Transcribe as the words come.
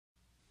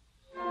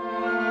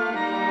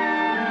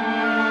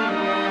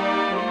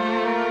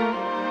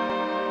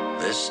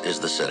is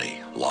the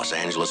city, Los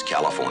Angeles,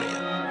 California.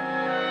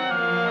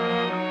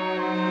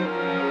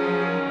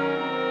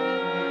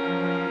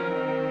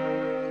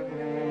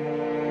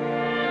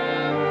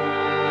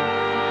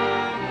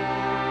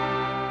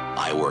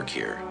 I work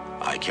here.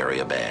 I carry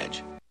a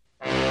badge.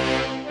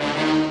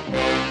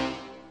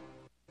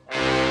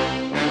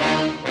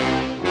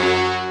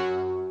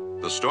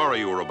 The story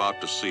you are about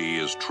to see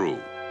is true.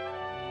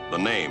 The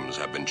names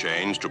have been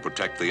changed to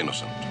protect the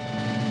innocent.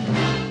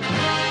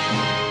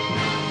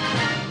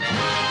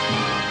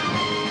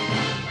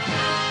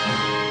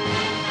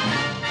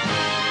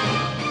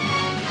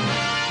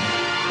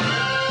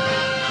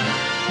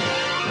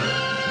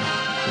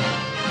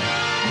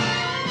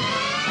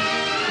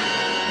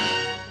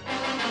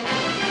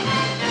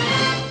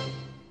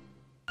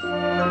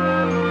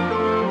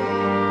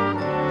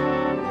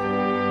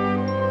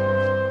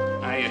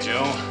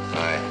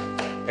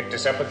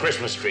 Up a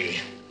Christmas tree.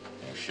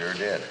 You sure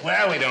did.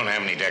 Well, we don't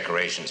have any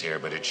decorations here,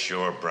 but it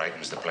sure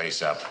brightens the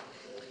place up.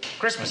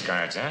 Christmas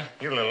cards, huh?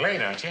 You're a little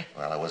late, aren't you?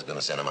 Well, I was going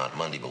to send them out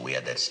Monday, but we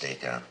had that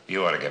stakeout.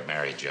 You ought to get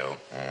married, Joe.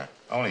 Yeah.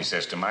 Only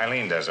system.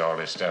 Eileen does all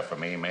this stuff for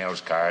me.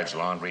 Mails, cards,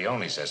 laundry,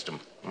 only system.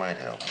 Might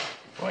help.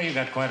 Boy, you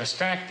got quite a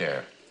stack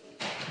there.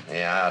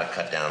 Yeah, I ought to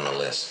cut down the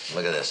list.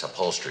 Look at this,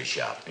 upholstery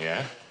shop.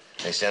 Yeah?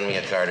 They send me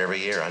a card every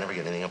year. I never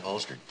get anything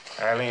upholstered.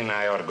 Eileen and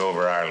I ought to go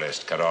over our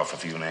list, cut off a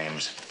few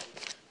names.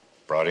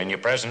 Brought in your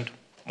present.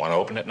 Want to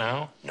open it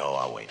now? No,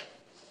 I'll wait.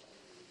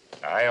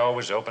 I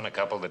always open a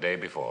couple the day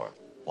before.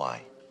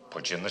 Why?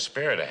 Put you in the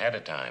spirit ahead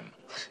of time.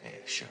 Yeah,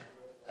 sure.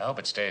 I hope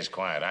it stays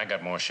quiet. I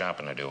got more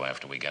shopping to do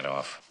after we get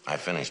off. I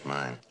finished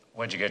mine.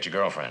 Where'd you get your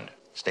girlfriend?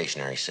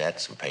 Stationery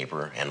set, some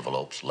paper,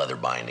 envelopes, leather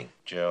binding.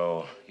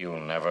 Joe, you'll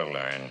never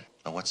learn.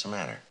 Now, what's the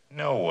matter?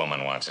 No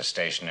woman wants a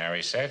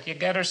stationery set. You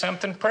get her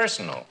something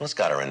personal. Well, it's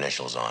got her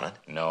initials on it.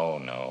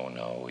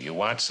 No. You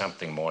want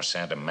something more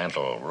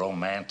sentimental,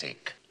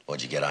 romantic.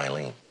 What'd you get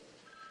Eileen?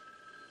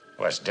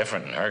 Well, it's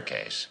different in her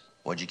case.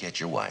 What'd you get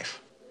your wife?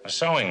 A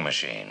sewing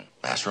machine.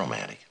 That's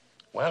romantic.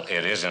 Well,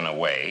 it is in a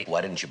way.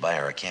 Why didn't you buy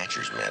her a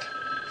catcher's mitt?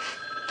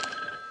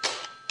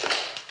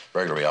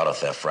 Burglary, auto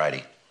theft,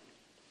 Friday.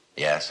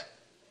 Yes?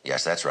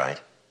 Yes, that's right.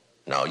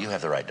 No, you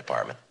have the right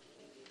department.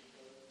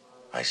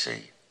 I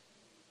see.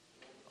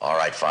 All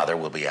right, Father,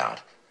 we'll be out.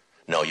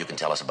 No, you can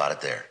tell us about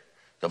it there.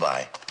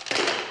 Goodbye.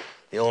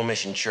 The old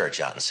mission church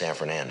out in San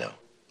Fernando.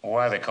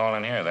 Why are they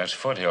calling here? That's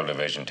Foothill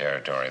Division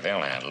territory.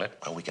 They'll handle it.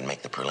 Well, we can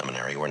make the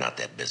preliminary. We're not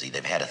that busy.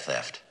 They've had a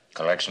theft.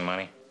 Collection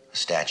money? A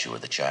statue of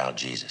the child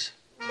Jesus.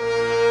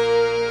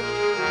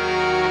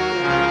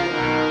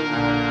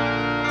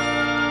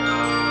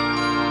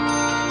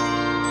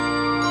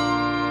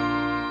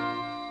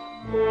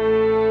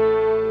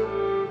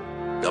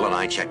 Bill and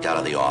I checked out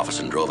of the office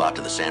and drove out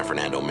to the San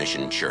Fernando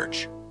Mission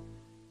Church.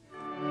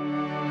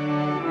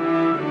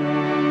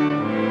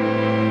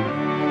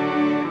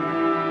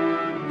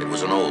 It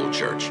was an old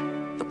church.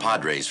 The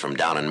Padres from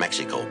down in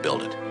Mexico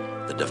built it.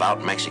 The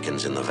devout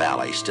Mexicans in the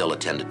valley still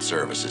attended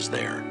services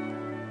there.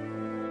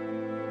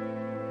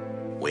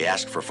 We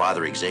asked for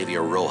Father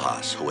Xavier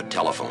Rojas, who had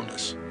telephoned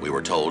us. We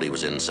were told he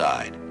was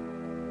inside.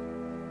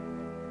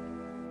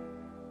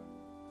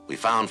 We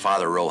found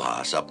Father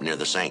Rojas up near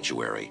the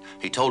sanctuary.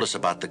 He told us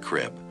about the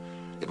crib.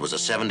 It was a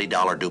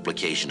 $70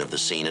 duplication of the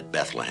scene at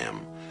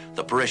Bethlehem.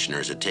 The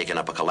parishioners had taken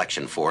up a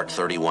collection for it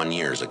 31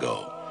 years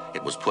ago.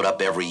 It was put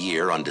up every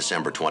year on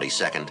December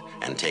 22nd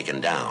and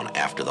taken down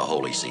after the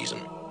holy season.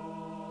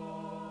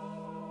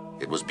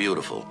 It was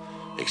beautiful,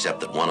 except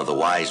that one of the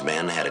wise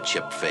men had a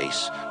chipped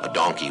face, a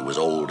donkey was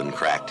old and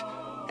cracked,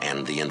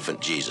 and the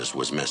infant Jesus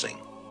was missing.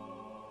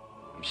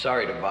 I'm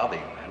sorry to bother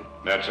you, man.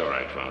 That's all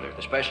right, Father.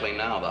 Especially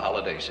now, the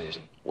holiday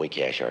season. We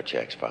cash our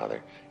checks,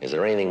 Father. Is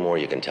there anything more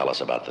you can tell us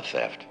about the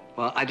theft?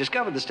 Well, I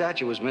discovered the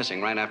statue was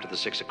missing right after the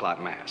 6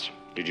 o'clock Mass.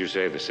 Did you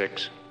say the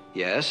 6?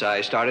 Yes,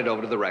 I started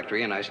over to the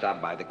rectory and I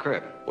stopped by the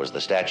crib. Was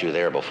the statue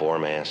there before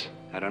Mass?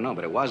 I don't know,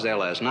 but it was there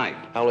last night.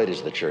 How late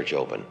is the church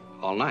open?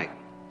 All night.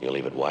 You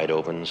leave it wide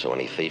open so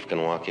any thief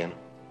can walk in?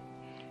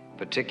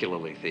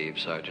 Particularly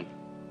thieves, Sergeant.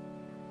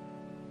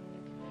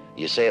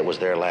 You say it was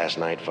there last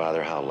night,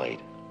 Father. How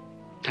late?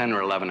 10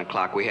 or 11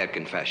 o'clock, we had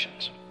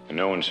confessions. And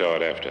no one saw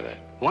it after that?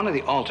 One of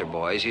the altar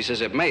boys, he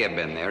says it may have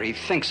been there. He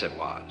thinks it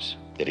was.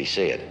 Did he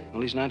see it?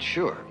 Well, he's not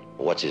sure.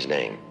 What's his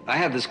name? I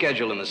have the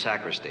schedule in the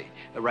sacristy.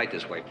 Right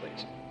this way,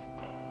 please.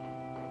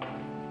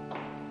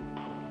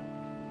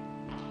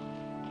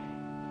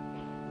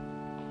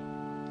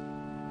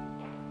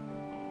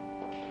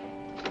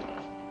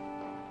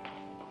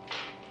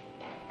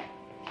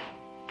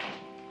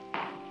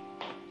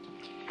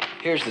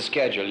 Here's the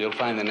schedule. You'll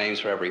find the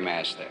names for every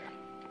Mass there.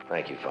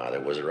 Thank you,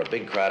 Father. Was there a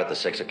big crowd at the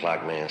 6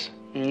 o'clock Mass?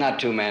 Not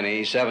too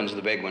many. 7's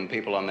the big one,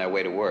 people on their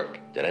way to work.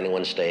 Did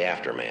anyone stay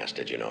after Mass,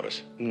 did you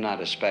notice? Not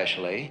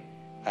especially.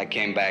 I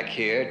came back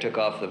here, took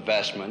off the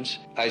vestments.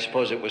 I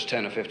suppose it was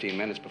 10 or 15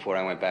 minutes before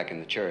I went back in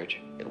the church.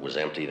 It was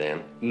empty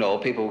then? No,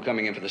 people were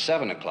coming in for the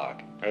 7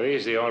 o'clock. Are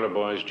these the altar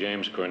boys,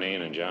 James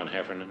Cornine and John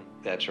Heffernan?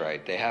 That's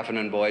right. The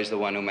Heffernan boy's the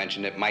one who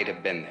mentioned it might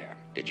have been there.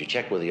 Did you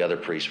check with the other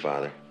priests,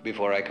 Father?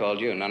 Before I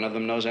called you, none of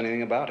them knows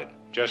anything about it.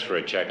 Just for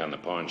a check on the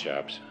pawn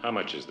shops, how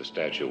much is the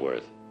statue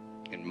worth?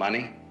 In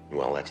money?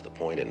 Well, that's the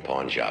point in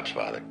pawn shops,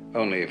 Father.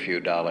 Only a few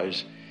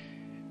dollars.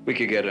 We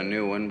could get a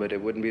new one, but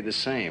it wouldn't be the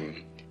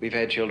same. We've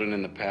had children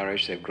in the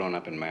parish. They've grown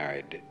up and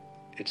married.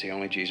 It's the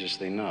only Jesus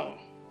they know.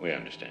 We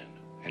understand.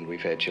 And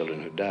we've had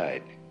children who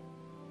died.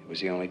 It was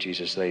the only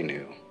Jesus they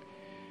knew.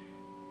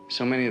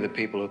 So many of the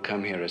people who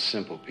come here are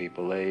simple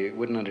people. They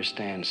wouldn't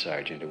understand,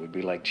 Sergeant. It would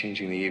be like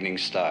changing the evening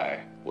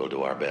star. We'll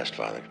do our best,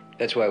 Father.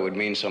 That's why it would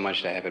mean so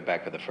much to have it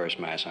back for the first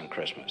Mass on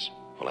Christmas.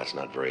 Well, that's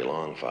not very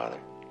long, Father.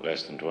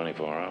 Less than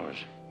 24 hours.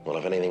 Well,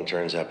 if anything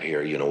turns up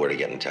here, you know where to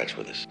get in touch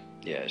with us.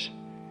 Yes.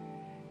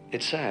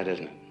 It's sad,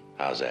 isn't it?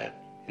 How's that?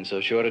 In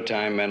so short a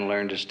time, men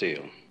learn to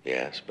steal.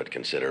 Yes, but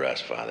consider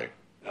us, Father.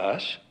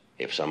 Us?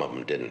 If some of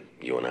them didn't,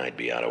 you and I'd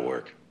be out of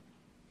work.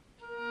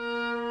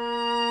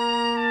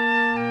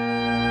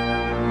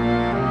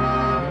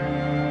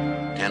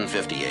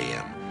 10:50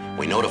 a.m.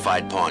 We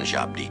notified pawn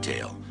shop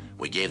detail.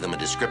 We gave them a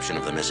description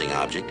of the missing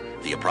object,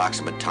 the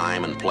approximate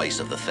time and place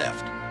of the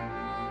theft.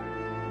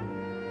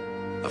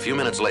 A few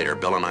minutes later,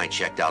 Bill and I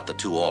checked out the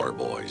two altar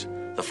boys.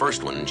 The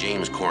first one,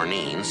 James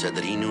Corneen, said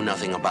that he knew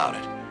nothing about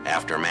it.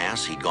 After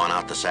Mass, he'd gone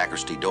out the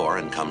sacristy door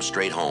and come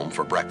straight home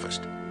for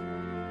breakfast.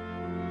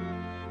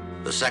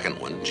 The second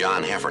one,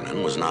 John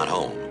Heffernan, was not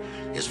home.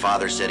 His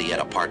father said he had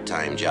a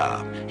part-time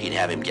job. He'd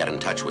have him get in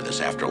touch with us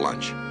after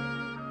lunch.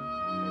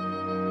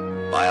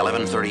 By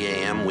 11:30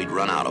 a.m., we'd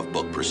run out of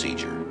book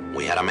procedure.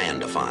 We had a man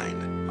to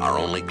find. Our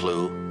only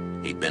clue,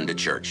 he'd been to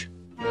church.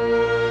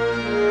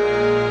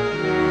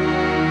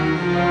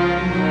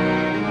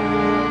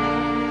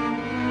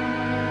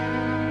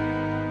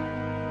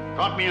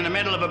 Caught me in the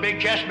middle of a big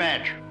chess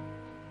match.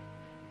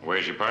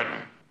 Where's your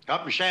partner?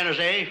 Up in San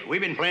Jose. We've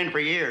been playing for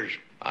years.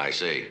 I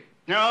see.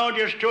 No,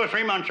 just 2 or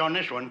 3 months on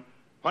this one.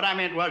 What I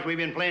meant was we've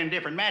been playing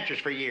different matches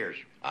for years.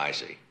 I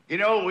see. You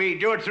know, we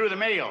do it through the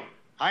mail.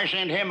 I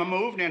send him a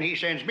move, and then he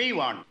sends me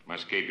one.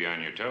 Must keep you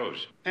on your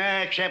toes.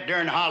 Except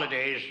during the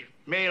holidays.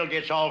 Mail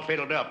gets all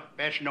fiddled up.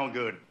 That's no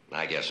good.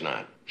 I guess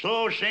not.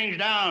 Slows things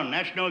down.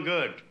 That's no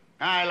good.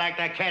 I like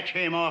to catch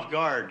him off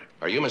guard.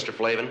 Are you Mr.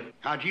 Flavin?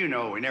 How'd you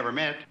know? We never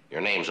met. Your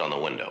name's on the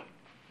window.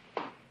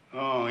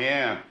 Oh,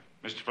 yeah.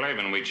 Mr.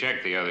 Flavin, we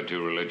checked the other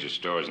 2 religious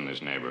stores in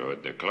this neighborhood.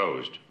 They're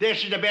closed.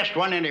 This is the best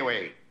one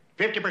anyway.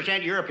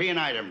 50% European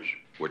items.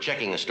 We're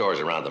checking the stores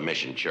around the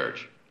Mission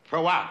Church. For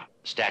what?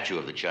 Statue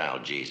of the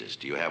Child Jesus.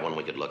 Do you have one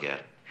we could look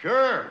at?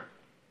 Sure.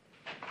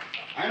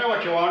 I know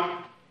what you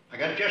want. I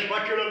got just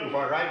what you're looking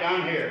for right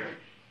down here.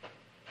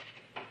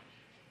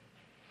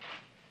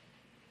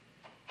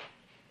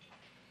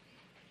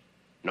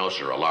 No,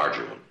 sir, a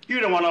larger one. You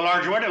don't want a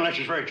larger one unless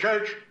it's for a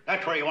church.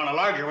 That's where you want a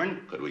larger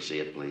one. Could we see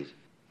it, please?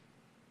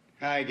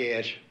 I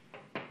guess.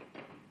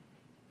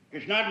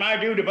 It's not my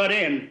due to butt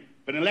in,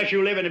 but unless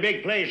you live in a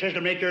big place, this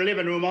will make your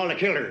living room all the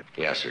killer.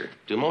 Yes, sir.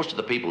 Do most of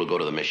the people who go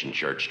to the Mission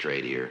Church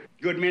trade here?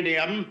 Good many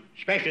of them,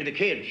 especially the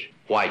kids.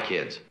 Why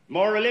kids?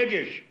 More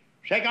religious.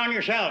 Check on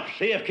yourself.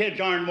 See if kids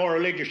aren't more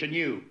religious than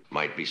you.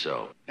 Might be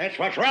so. That's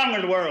what's wrong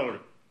with the world.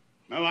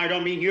 No, I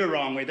don't mean you're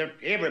wrong with it.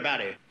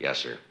 Everybody. Yes,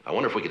 sir. I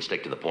wonder if we could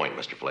stick to the point,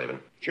 Mr. Flavin.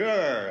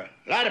 Sure. A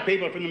lot of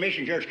people from the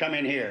Mission Church come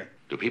in here.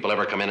 Do people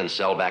ever come in and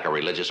sell back a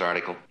religious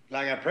article?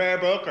 Like a prayer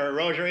book or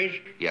rosaries?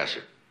 Yes,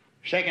 sir.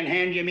 Second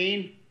hand, you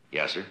mean?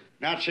 Yes, sir.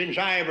 Not since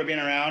I ever been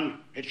around.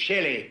 It's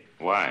silly.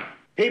 Why?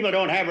 People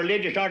don't have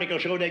religious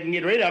articles so they can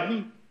get rid of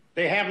them.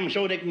 They have them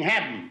so they can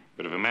have them.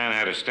 But if a man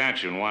had a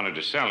statue and wanted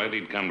to sell it,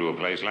 he'd come to a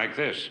place like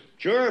this.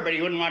 Sure, but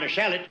he wouldn't want to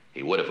sell it.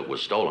 He would if it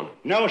was stolen.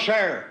 No,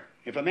 sir.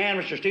 If a man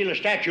was to steal a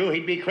statue,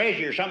 he'd be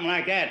crazy or something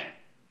like that.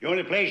 The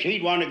only place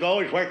he'd want to go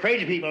is where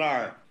crazy people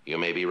are. You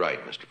may be right,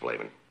 Mr.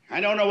 Flavin.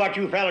 I don't know what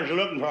you fellas are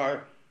looking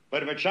for,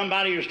 but if it's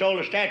somebody who stole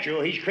a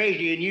statue, he's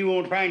crazy and you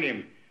won't find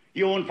him.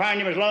 You won't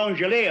find him as long as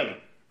you live,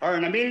 or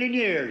in a million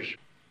years.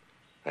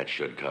 That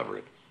should cover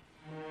it.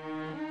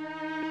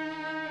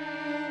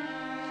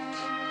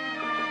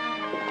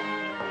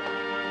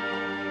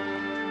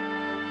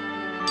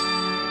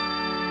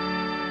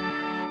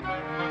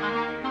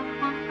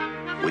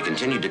 We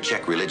continued to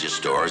check religious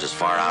stores as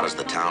far out as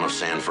the town of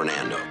San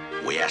Fernando.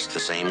 We asked the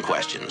same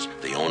questions.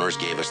 The owners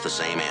gave us the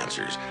same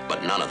answers,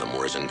 but none of them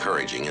were as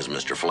encouraging as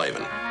Mr.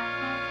 Flavin.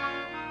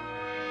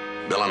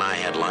 Bill and I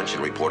had lunch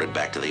and reported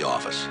back to the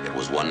office. It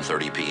was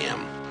 1:30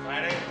 p.m.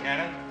 Friday,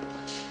 Cannon?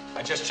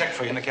 I just checked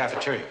for you in the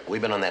cafeteria.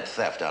 We've been on that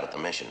theft out at the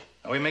Mission.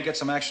 Now, we may get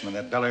some action on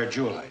that Bel Air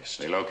jewel heist.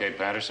 They locate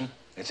Patterson?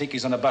 They think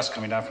he's on a bus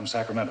coming down from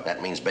Sacramento.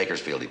 That means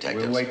Bakersfield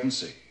detectives. We'll wait and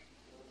see.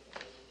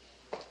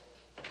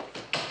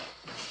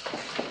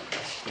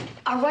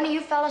 Are one of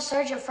you fellas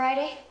Sergeant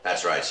Friday?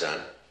 That's right,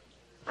 son.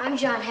 I'm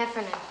John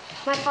Heffernan.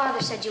 My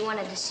father said you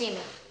wanted to see me.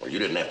 Well, you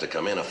didn't have to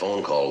come in. A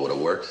phone call would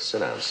have worked. Sit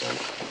down, son.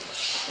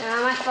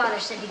 My father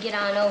said to get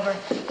on over.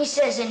 He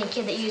says any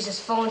kid that uses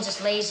phones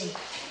is lazy.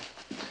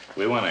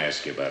 We want to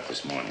ask you about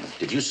this morning.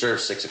 Did you serve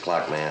 6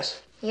 o'clock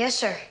Mass? Yes,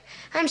 sir.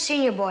 I'm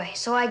senior boy,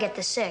 so I get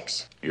the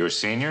 6. You're a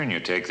senior and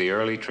you take the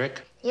early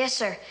trick? Yes,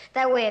 sir.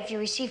 That way, if you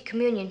receive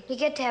communion, you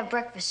get to have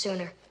breakfast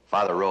sooner.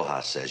 Father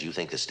Rojas says you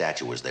think the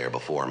statue was there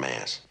before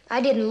Mass.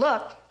 I didn't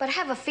look, but I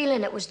have a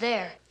feeling it was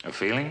there. A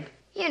feeling?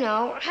 You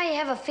know, how you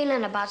have a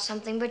feeling about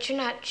something, but you're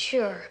not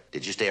sure.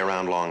 Did you stay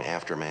around long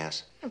after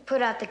Mass? I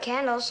put out the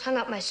candles, hung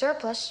up my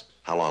surplice.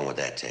 How long would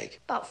that take?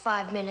 About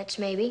 5 minutes,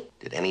 maybe.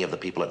 Did any of the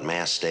people at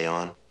Mass stay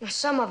on?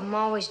 Some of them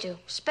always do,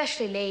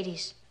 especially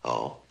ladies.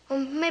 Oh? Well,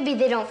 maybe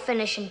they don't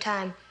finish in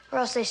time, or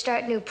else they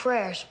start new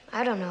prayers.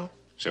 I don't know.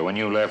 So when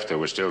you left, there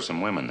were still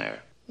some women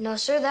there? No,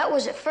 sir, that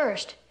was at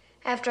first.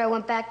 After I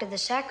went back to the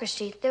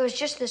sacristy, there was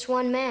just this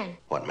one man.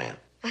 What man?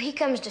 He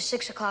comes to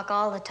 6 o'clock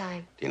all the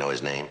time. Do you know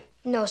his name?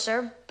 No,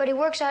 sir, but he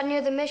works out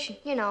near the mission.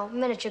 You know,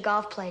 miniature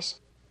golf place.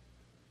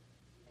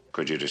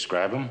 Could you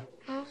describe him?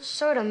 Well,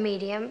 sort of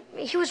medium.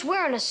 He was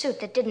wearing a suit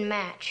that didn't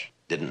match.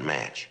 Didn't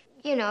match.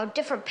 You know,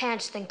 different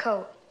pants than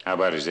coat. How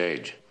about his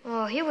age?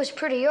 Oh, he was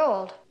pretty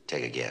old.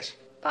 Take a guess.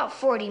 About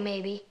 40,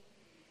 maybe.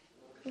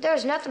 There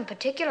was nothing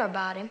particular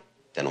about him.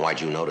 Then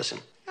why'd you notice him?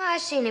 I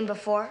seen him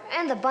before,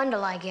 and the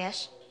bundle, I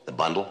guess. The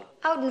bundle?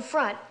 Out in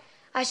front.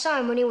 I saw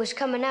him when he was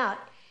coming out.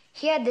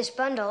 He had this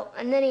bundle,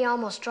 and then he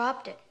almost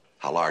dropped it.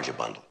 How large a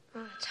bundle?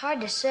 It's hard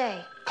to say.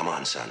 Come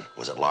on, son.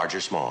 Was it large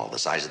or small? The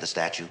size of the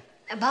statue?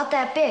 About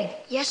that big.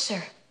 Yes,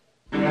 sir.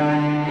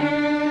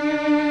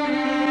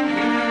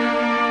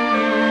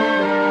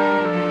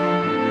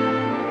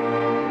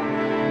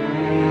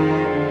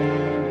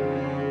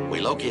 We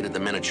located the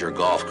miniature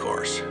golf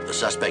course. The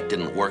suspect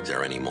didn't work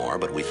there anymore,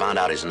 but we found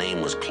out his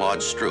name was Claude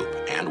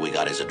Stroop, and we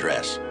got his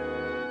address.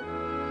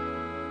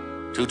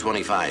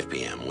 2:25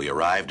 p.m., we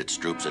arrived at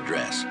Stroop's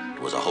address.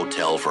 It was a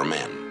hotel for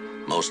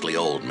men, mostly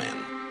old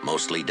men,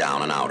 mostly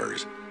down and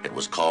outers. It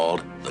was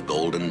called the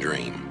Golden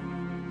Dream.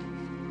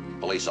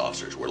 Police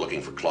officers, we're looking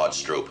for Claude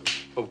Stroop.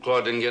 Hope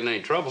Claude didn't get in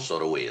any trouble. So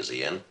do we. Is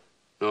he in?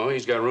 No,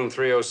 he's got room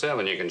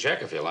 307. You can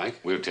check if you like.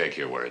 We'll take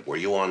your word. Were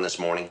you on this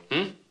morning?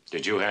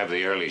 Did you have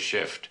the early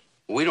shift?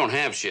 We don't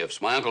have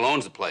shifts. My uncle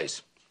owns the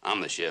place.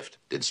 I'm the shift.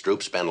 Did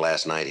Stroop spend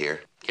last night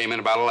here? Came in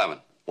about 11.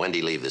 When did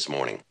he leave this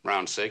morning?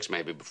 Around 6,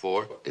 maybe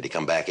before. Did he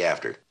come back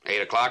after?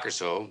 8 o'clock or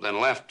so,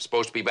 then left.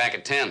 Supposed to be back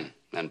at 10.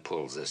 Then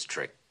pulls this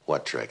trick.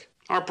 What trick?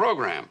 Our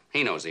program.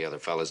 He knows the other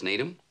fellas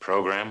need him.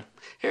 Program?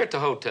 Here at the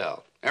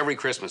hotel. Every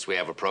Christmas we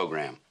have a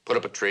program. Put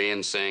up a tree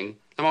and sing.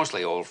 They're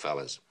mostly old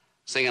fellas.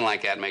 Singing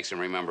like that makes them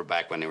remember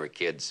back when they were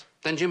kids.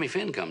 Then Jimmy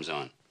Finn comes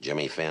on.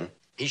 Jimmy Finn?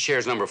 He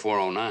shares number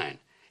 409.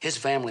 His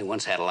family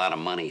once had a lot of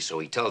money, so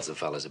he tells the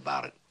fellas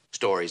about it.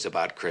 Stories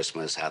about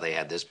Christmas, how they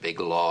had this big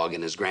log,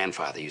 and his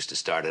grandfather used to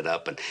start it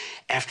up. And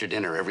after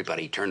dinner,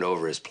 everybody turned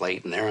over his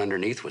plate, and there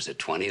underneath was a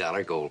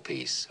 $20 gold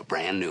piece, a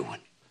brand new one.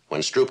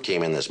 When Stroop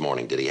came in this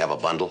morning, did he have a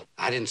bundle?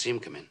 I didn't see him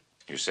come in.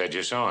 You said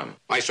you saw him.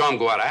 I saw him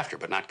go out after,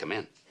 but not come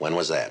in. When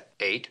was that?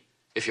 8.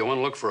 If you want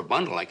to look for a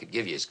bundle, I could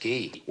give you his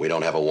key. We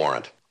don't have a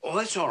warrant. Oh,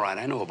 that's all right.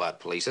 I know about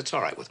police. It's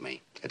all right with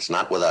me. It's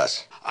not with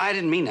us. I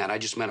didn't mean that. I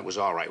just meant it was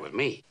all right with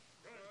me.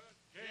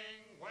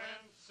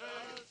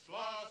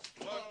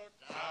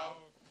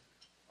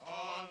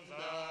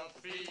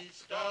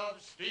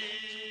 Of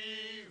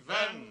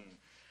Stephen,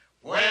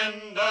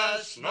 when the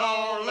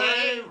snow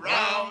lay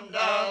round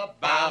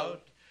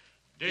about,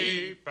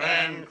 deep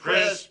and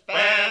crisp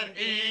and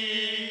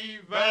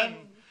even,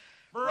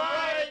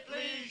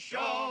 brightly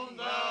shone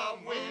the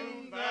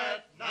wind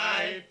that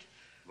night,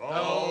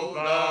 though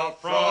the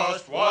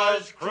frost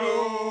was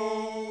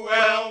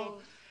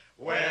cruel,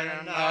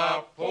 when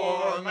a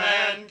poor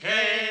man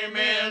came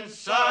in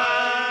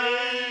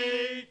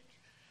sight.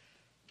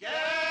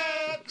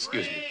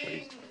 Excuse me,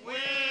 please.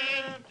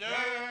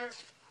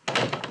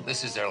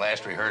 This is their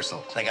last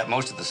rehearsal. They got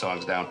most of the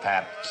songs down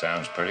pat.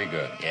 Sounds pretty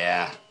good.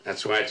 Yeah,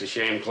 that's why it's a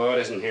shame Claude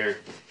isn't here.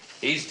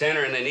 He's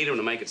tenor, and they need him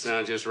to make it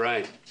sound just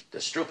right.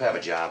 Does Stroop have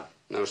a job?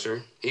 No,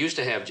 sir. He used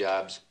to have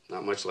jobs.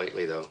 Not much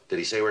lately, though. Did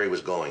he say where he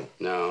was going?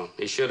 No,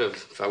 he should have.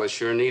 Fellas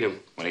sure need him.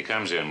 When he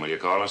comes in, will you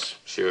call us?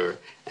 Sure.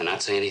 And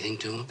not say anything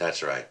to him?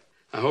 That's right.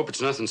 I hope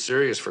it's nothing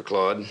serious for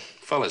Claude.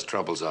 Fella's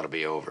troubles ought to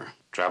be over.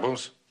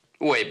 Troubles?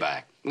 Way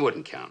back.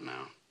 Wouldn't count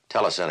now.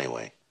 Tell us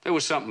anyway. There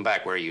was something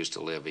back where he used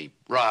to live. He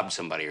robbed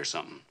somebody or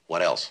something.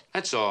 What else?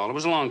 That's all. It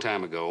was a long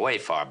time ago, way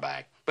far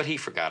back. But he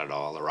forgot it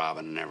all, the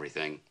robbing and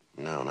everything.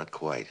 No, not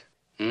quite.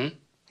 Hmm?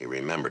 He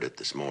remembered it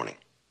this morning.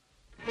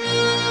 We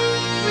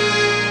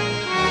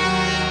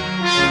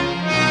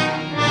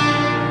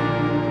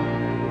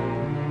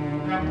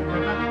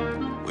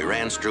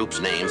ran Stroop's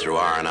name through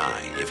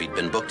R&I. If he'd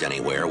been booked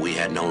anywhere, we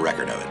had no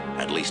record of it,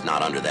 at least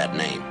not under that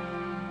name.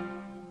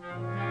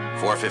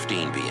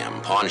 4:15 p.m.,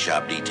 pawn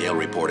shop detail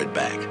reported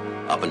back.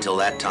 Up until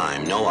that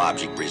time, no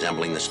object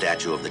resembling the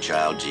statue of the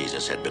child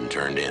Jesus had been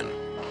turned in.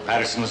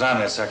 Patterson was on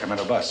that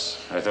Sacramento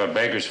bus. I thought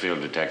Bakersfield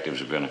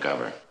detectives were going to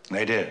cover.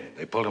 They did.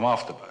 They pulled him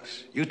off the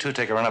bus. You two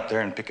take a run up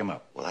there and pick him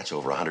up. Well, that's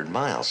over 100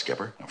 miles,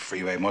 Skipper.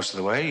 Freeway most of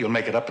the way. You'll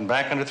make it up and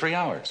back under 3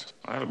 hours.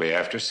 That'll be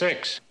after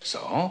 6.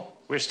 So?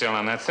 We're still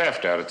on that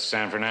theft out at the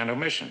San Fernando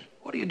Mission.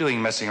 What are you doing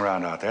messing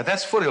around out there?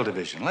 That's Foothill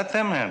Division. Let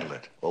them handle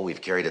it. Well,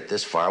 we've carried it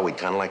this far. We'd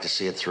kind of like to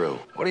see it through.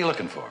 What are you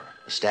looking for?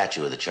 The A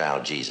statue of the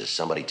child Jesus.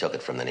 Somebody took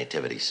it from the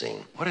nativity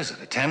scene. What is it,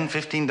 a $10,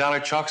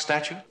 $15 chalk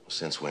statue?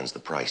 Since when's the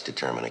price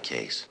determine a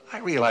case? I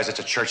realize it's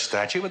a church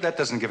statue, but that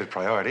doesn't give it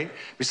priority.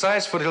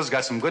 Besides, Foothill's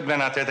got some good men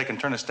out there that can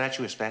turn a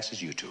statue as fast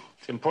as you two.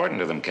 It's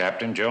important to them,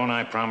 Captain. Joe and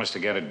I promised to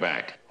get it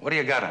back. What do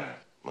you got on it?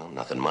 Well,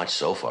 nothing much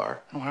so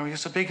far. Why were you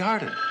so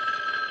big-hearted?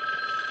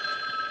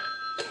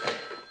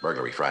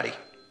 Burglary Friday.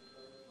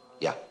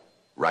 Yeah,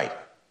 right.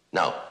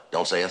 No,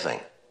 don't say a thing.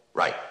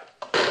 Right.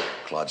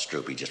 Claude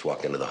Stroop, he just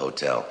walked into the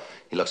hotel.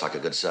 He looks like a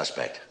good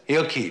suspect.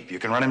 He'll keep. You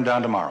can run him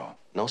down tomorrow.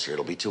 No, sir,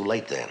 it'll be too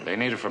late then. They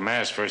need it for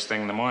mass first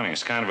thing in the morning.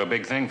 It's kind of a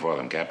big thing for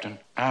them, Captain.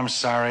 I'm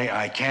sorry,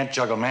 I can't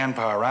juggle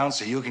manpower around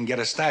so you can get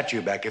a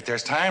statue back. If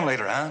there's time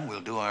later on,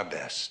 we'll do our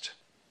best.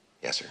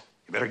 Yes, sir.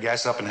 You better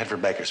gas up and head for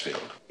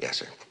Bakersfield. Yes,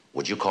 sir.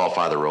 Would you call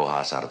Father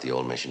Rojas out at the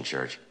old mission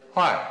church?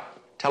 Why?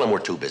 Tell him we're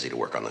too busy to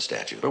work on the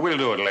statue. But we'll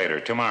do it later,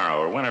 tomorrow,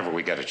 or whenever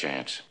we get a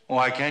chance.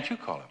 Why can't you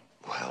call him?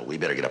 Well, we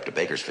better get up to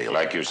Bakersfield.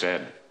 Like you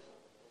said.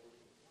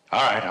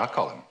 All right, I'll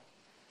call him.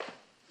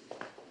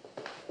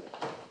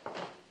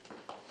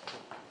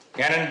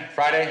 Gannon,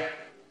 Friday?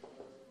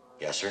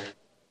 Yes, sir.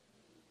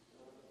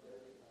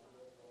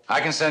 I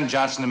can send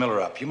Johnson and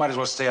Miller up. You might as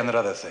well stay on that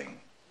other thing.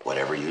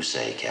 Whatever you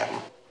say, Captain.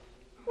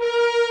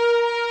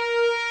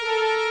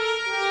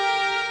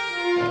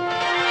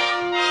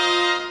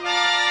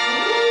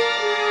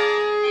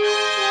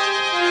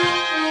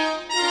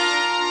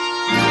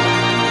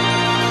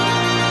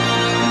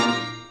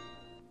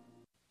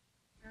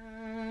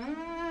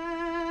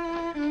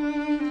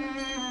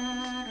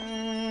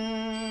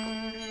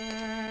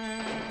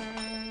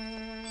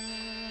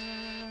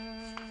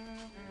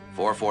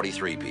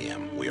 .43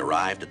 p.m. We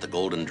arrived at the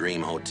Golden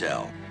Dream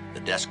Hotel. The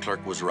desk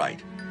clerk was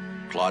right.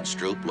 Claude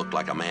Stroop looked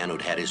like a man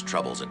who'd had his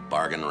troubles at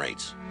bargain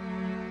rates.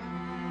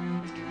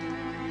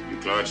 You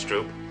Claude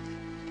Stroop?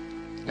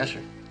 Yes,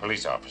 sir.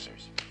 Police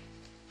officers.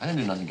 I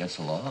didn't do nothing against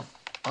the law.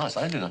 Honest,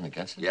 I didn't do nothing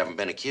against it. You haven't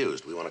been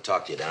accused. We want to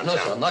talk to you downtown.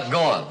 No, sir, I'm not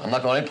going. I'm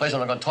not going any place. I'm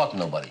not going to talk to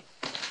nobody.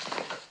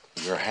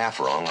 You're half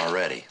wrong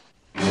already.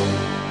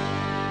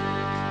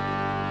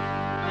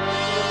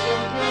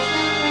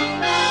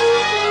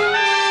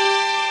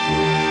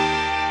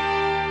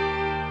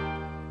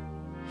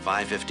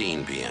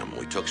 5:15 p.m.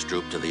 We took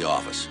Stroop to the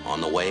office.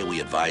 On the way,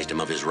 we advised him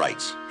of his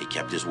rights. He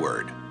kept his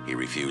word. He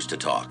refused to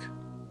talk.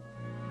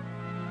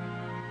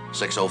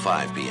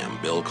 6:05 p.m.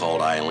 Bill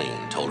called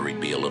Eileen, told her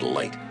he'd be a little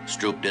late.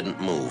 Stroop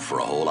didn't move for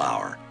a whole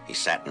hour. He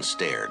sat and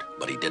stared,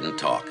 but he didn't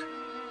talk.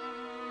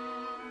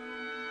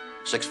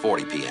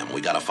 6:40 p.m.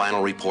 We got a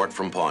final report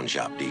from pawn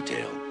shop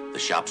detail. The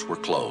shops were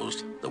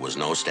closed. There was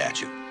no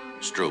statue.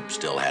 Stroop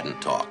still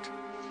hadn't talked.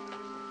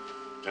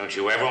 Don't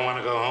you ever want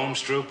to go home,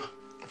 Stroop?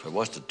 If I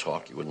was to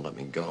talk, you wouldn't let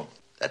me go.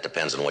 That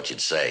depends on what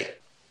you'd say.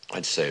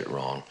 I'd say it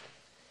wrong.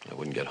 I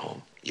wouldn't get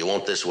home. You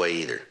won't this way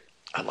either.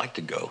 I'd like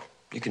to go.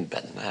 You can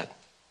bet on that.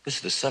 This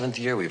is the 7th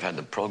year we've had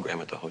the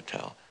program at the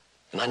hotel,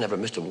 and I never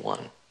missed a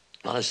one.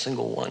 Not a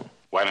single one.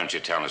 Why don't you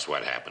tell us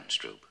what happened,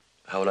 Stroop?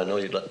 How would I know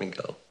you'd let me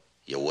go?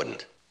 You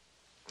wouldn't.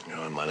 You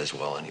know, I might as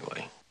well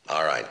anyway.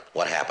 All right.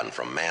 What happened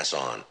from Mass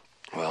on?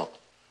 Well,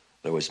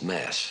 there was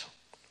Mass.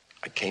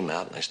 I came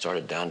out and I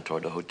started down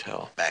toward the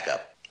hotel. Back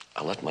up.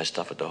 I left my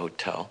stuff at the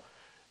hotel,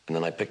 and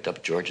then I picked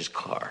up George's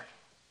car.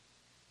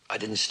 I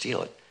didn't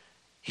steal it.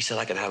 He said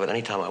I could have it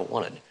any time I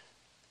wanted.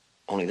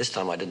 Only this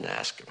time I didn't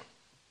ask him.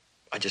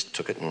 I just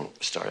took it and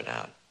started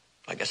out.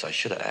 I guess I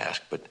should have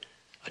asked, but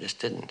I just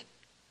didn't.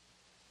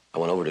 I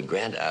went over to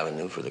Grand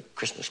Avenue for the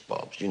Christmas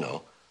bulbs, you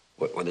know,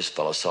 where this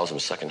fellow sells them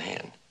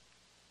secondhand.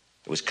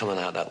 It was coming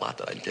out of that lot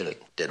that I did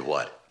it. Did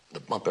what? The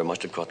bumper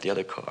must have caught the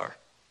other car.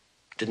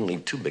 Didn't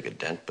leave too big a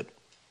dent, but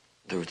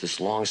there was this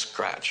long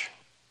scratch.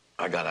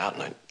 I got out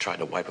and I tried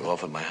to wipe it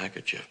off with my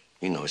handkerchief.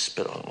 You know,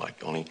 spit on it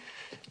like, only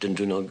it didn't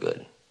do no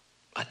good.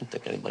 I didn't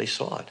think anybody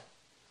saw it.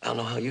 I don't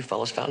know how you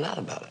fellas found out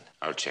about it.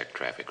 I'll check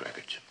traffic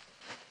records.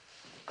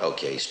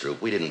 Okay,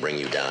 Stroop, we didn't bring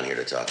you down here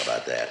to talk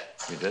about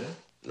that. You didn't?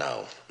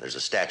 No. There's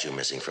a statue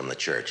missing from the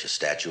church, a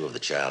statue of the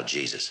child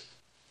Jesus.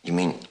 You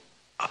mean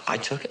I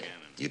took it?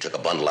 You took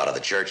a bundle out of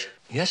the church?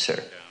 Yes,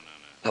 sir.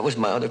 That was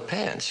my other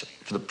pants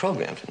for the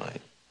program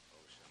tonight.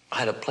 I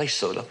had a place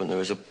sewed up and there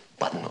was a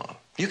button off.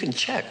 You can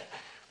check.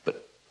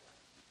 But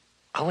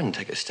I wouldn't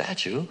take a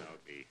statue.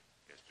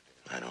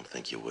 I don't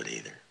think you would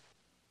either.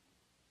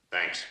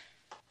 Thanks.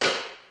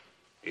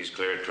 He's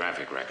cleared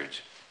traffic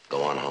records.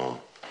 Go on home.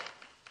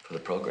 For the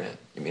program?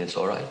 You mean it's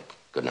all right?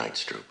 Good night,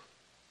 Stroop.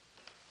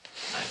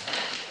 Night.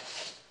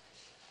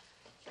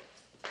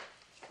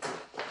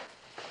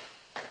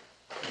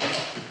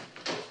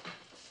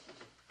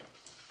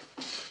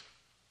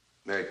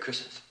 Merry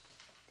Christmas.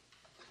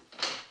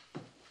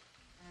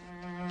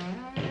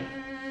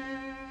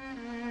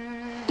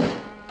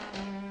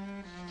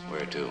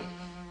 Where to?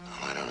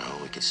 Oh, I don't know.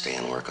 We could stay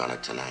and work on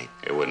it tonight.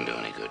 It wouldn't do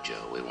any good,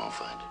 Joe. We won't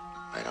find it.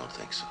 I don't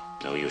think so.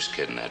 No use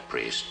kidding that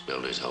priest.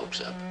 Build his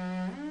hopes up.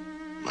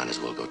 Might as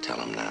well go tell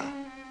him now.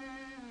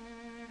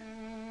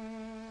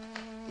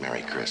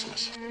 Merry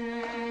Christmas.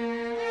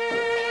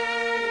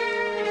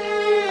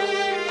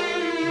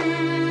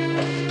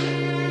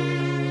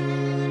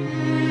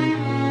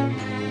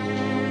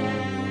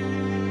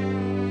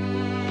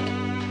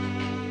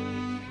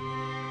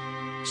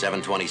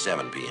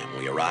 7:27 p.m.,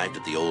 we arrived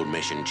at the old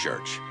mission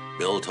church.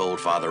 Bill told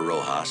Father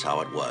Rojas how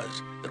it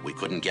was, that we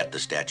couldn't get the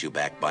statue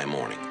back by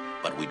morning,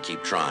 but we'd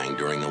keep trying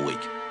during the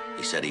week.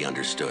 He said he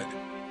understood.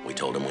 We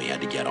told him we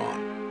had to get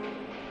on.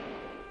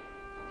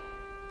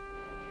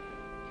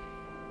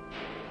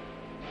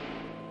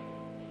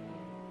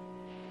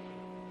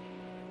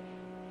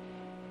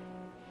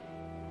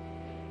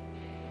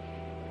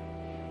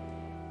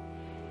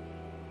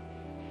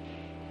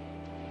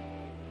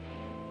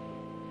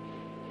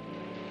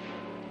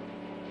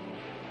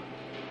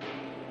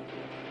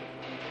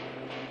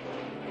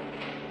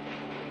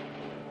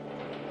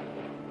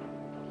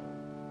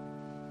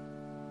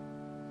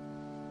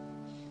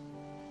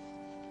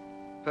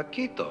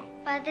 Paquito.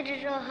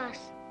 Padre Rojas.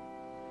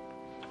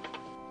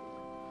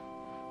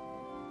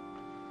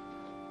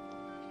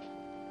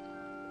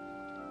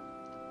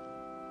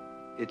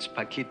 It's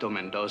Paquito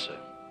Mendoza.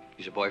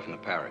 He's a boy from the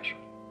parish.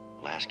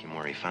 We'll ask him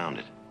where he found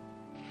it.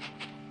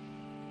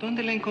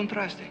 ¿Dónde le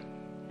encontraste?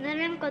 No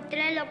lo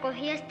encontré, lo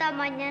cogí esta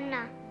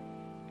mañana.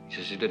 He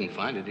says he didn't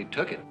find it, he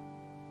took it.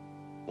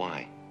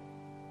 Why?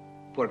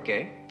 ¿Por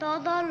qué?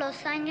 Todos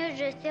los años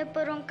recé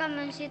por un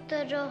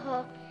camioncito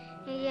rojo.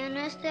 Y en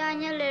este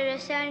año le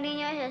recé al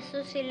niño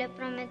Jesús y le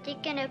prometí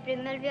que en el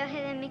primer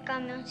viaje de mi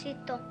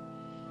camioncito.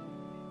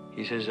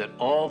 He says that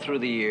all through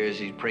the years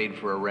he's prayed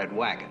for a red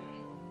wagon.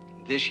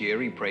 This year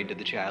he prayed to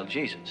the child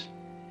Jesus.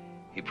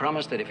 He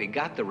promised that if he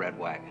got the red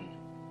wagon,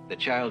 the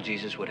child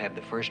Jesus would have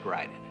the first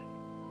ride in it.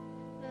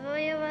 Me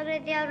voy a llevar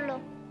el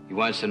diablo. He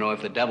wants to know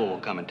if the devil will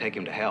come and take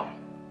him to hell.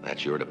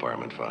 That's your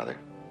department, Father.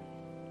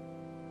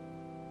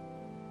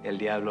 El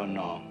diablo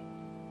no,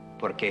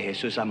 porque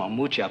Jesús ama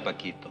mucho a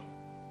Paquito.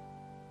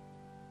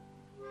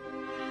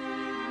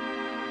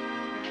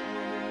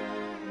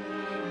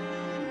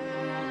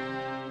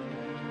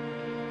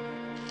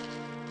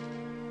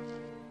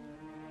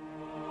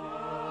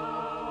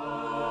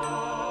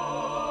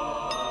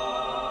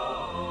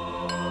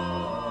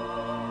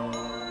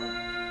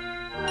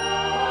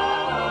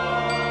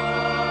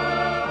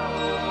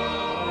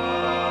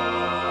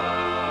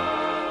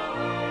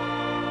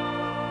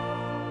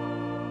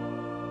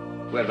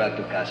 Vuelva a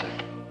tu casa.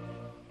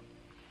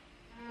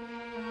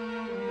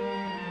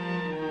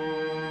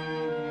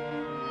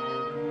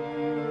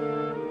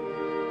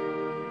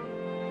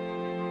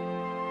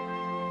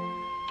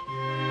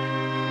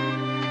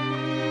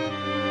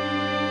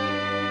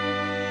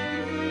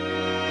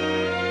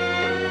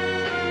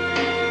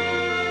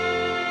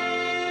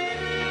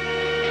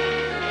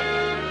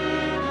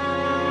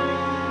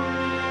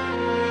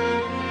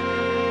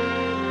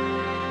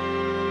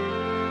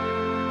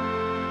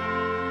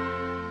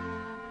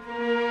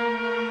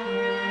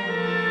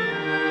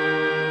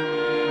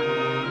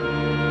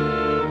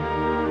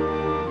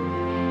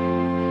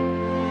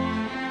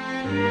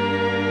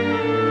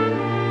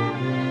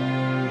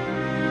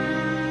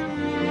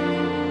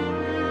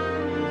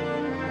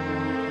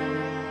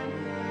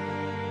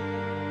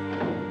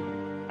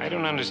 I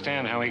don't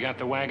understand how he got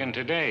the wagon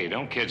today.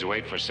 Don't kids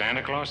wait for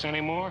Santa Claus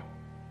anymore?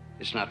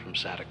 It's not from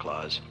Santa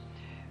Claus.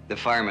 The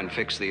firemen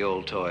fix the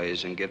old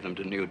toys and give them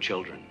to new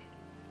children.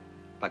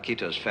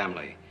 Paquito's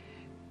family,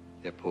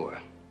 they're poor.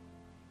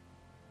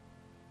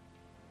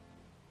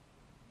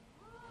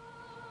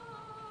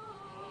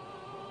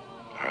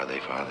 Are they,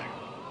 Father?